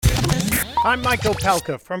I'm Michael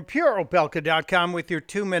Opelka from PureOpelka.com with your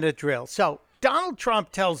 2-minute drill. So, Donald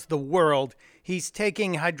Trump tells the world he's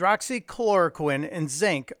taking hydroxychloroquine and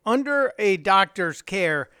zinc under a doctor's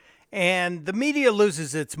care, and the media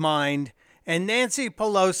loses its mind, and Nancy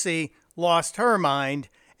Pelosi lost her mind,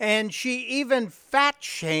 and she even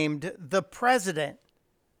fat-shamed the president.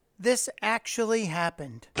 This actually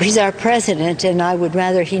happened. He's our president, and I would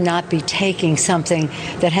rather he not be taking something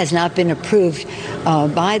that has not been approved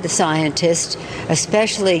by the scientists,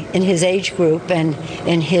 especially in his age group and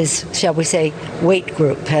in his, shall we say, weight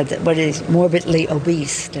group, what is morbidly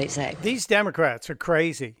obese, they say. These Democrats are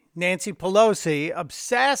crazy. Nancy Pelosi,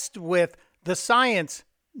 obsessed with the science,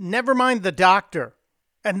 never mind the doctor,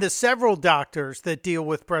 and the several doctors that deal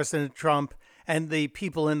with President Trump and the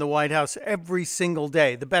people in the White House every single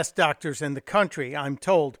day, the best doctors in the country, I'm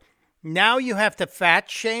told. Now you have to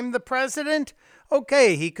fat shame the president?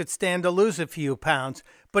 Okay, he could stand to lose a few pounds,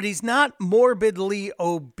 but he's not morbidly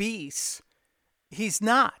obese. He's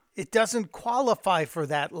not. It doesn't qualify for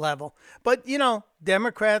that level. But,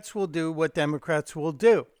 Democrats will do what Democrats will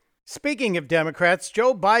do. Speaking of Democrats,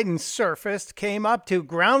 Joe Biden surfaced, came up to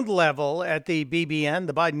ground level at the BBN,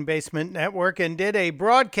 the Biden Basement Network, and did a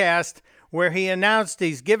broadcast where he announced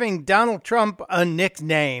he's giving Donald Trump a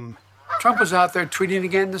nickname. Trump was out there tweeting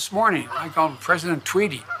again this morning. I call him President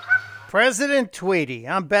Tweety. President Tweety.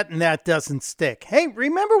 I'm betting that doesn't stick. Hey,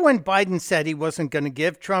 remember when Biden said he wasn't going to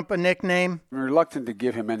give Trump a nickname? I'm reluctant to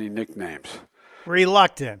give him any nicknames.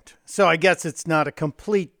 Reluctant. So I guess it's not a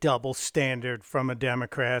complete double standard from a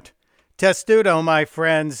Democrat. Testudo, my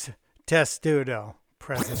friends. Testudo.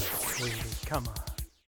 President Tweety. Come on.